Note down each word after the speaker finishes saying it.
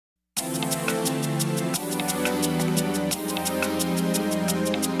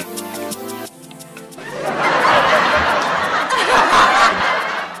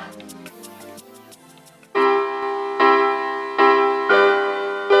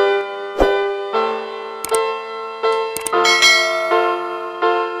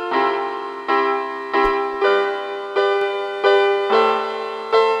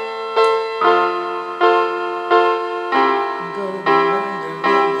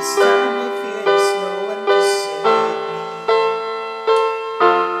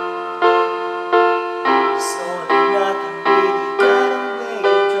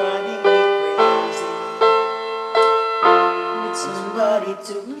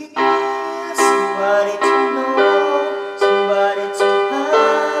somebody to know, somebody to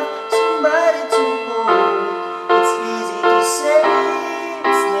have, somebody to hold. It's easy to say,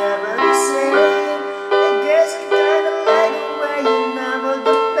 it's never the same. I guess I kinda like the way you never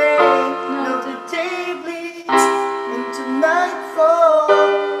the pain. Now the day bleeds into nightfall,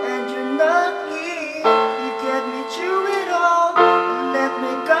 and you're not here. You get me through it all and let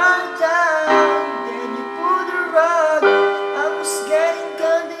me guard down. Then you pull the rug. I was getting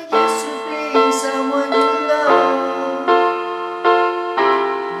kinda used to being someone you love.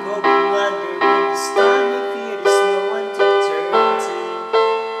 Hope you wondering this time of year there's no one to turn to.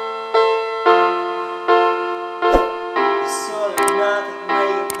 It's all or nothing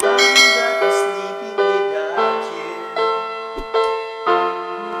way of loving that I'm sleeping without you.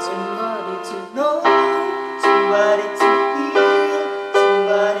 Somebody to know, somebody to heal,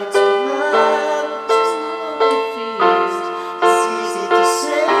 somebody to have, just know how it feels. It's easy to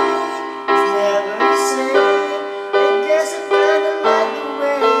say, it's never the same. I guess I kinda like the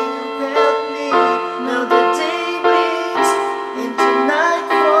way you help me. Now the day bleeds into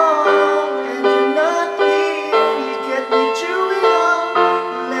nightfall, and you're not here. You get me through it all,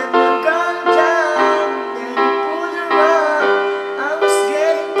 let my guard down. Then you pull the rug. I was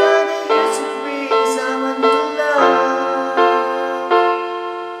getting kinda used to being someone you love.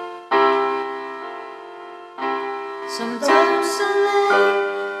 Sometimes I lay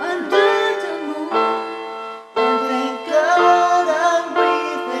under the moon and thank God I'm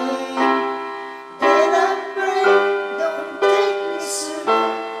breathing. Then I pray, don't take me soon,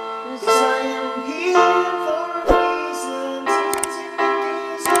 'cause I am here for a reason.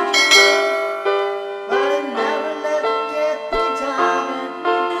 Sensitivities are true, but I never let it get me down.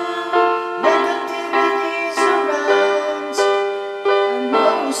 Negativities around, I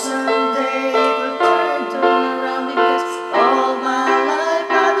know someday it'll turn around, because all my life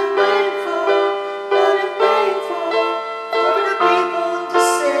I've been waiting for the people to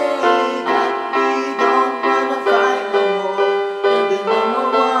say that we don't wanna fight no more. There'll be no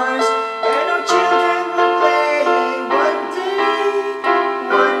more wars, and our children will play. One day,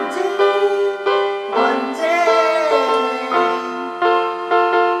 one day, one day,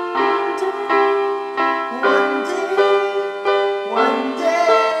 one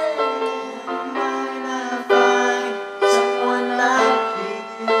day, might I find someone like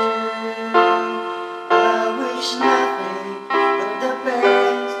you. I wish nothing but the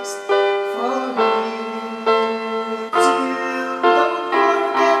best for you too. Don't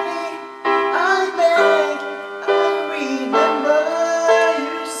forget me, I beg. I remember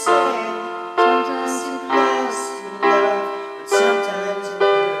you said sometimes it lasts in love, but sometimes it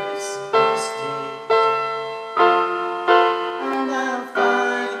hurts instead. And I'll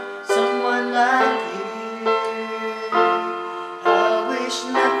find someone like you. I wish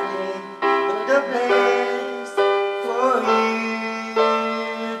nothing but the best for you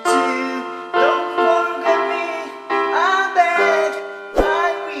too. Don't forget me, I beg. I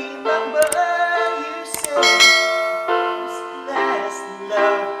remember you said it's last in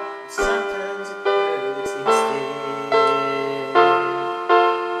love, but sometimes it hurts instead.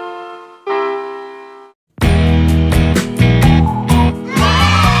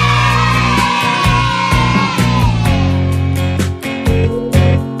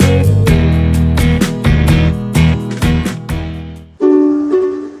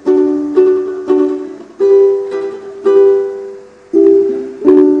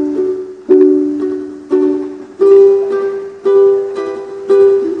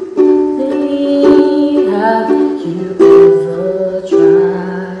 Have you ever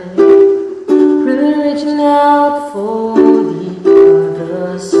tried really reaching out for the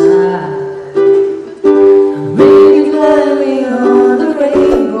other side? Maybe climbing on the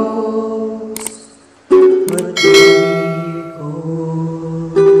rainbows, but there it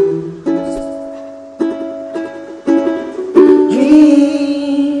goes.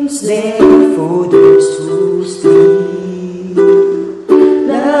 Dreams there for those who sleep.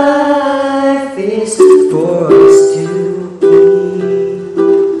 Life is for us to keep.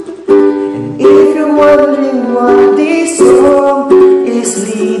 And if you're wondering what this song is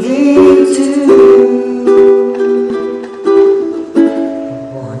leading to, I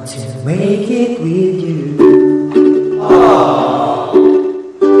want to make it with you.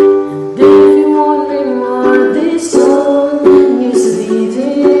 And if you're wondering what this song is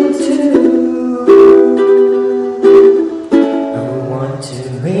leading to, I want to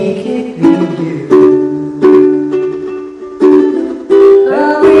make it with you. I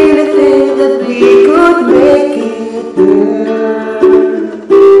really think that we could make it, girl.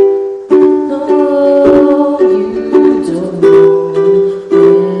 No, you don't know.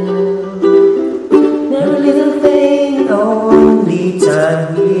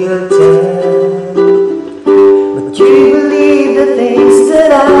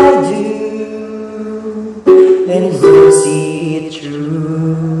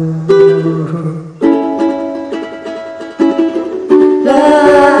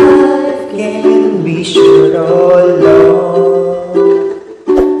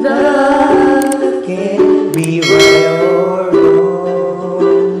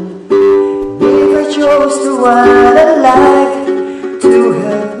 what I like to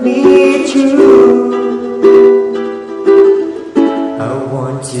help me through. I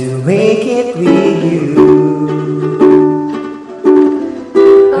want to make it with you.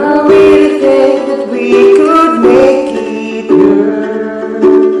 I really think that we could make it,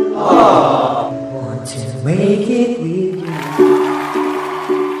 girl. I want to make it with you.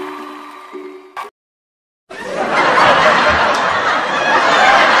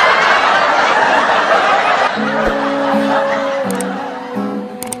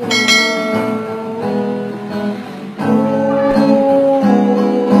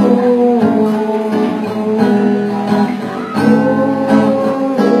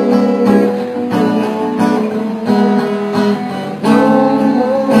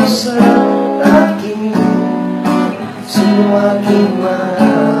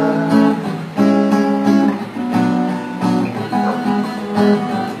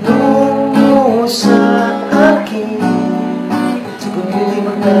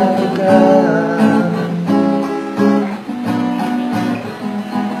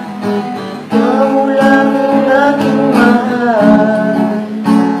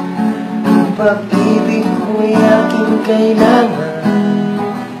 Pag-ibig ko'y aking kailangan.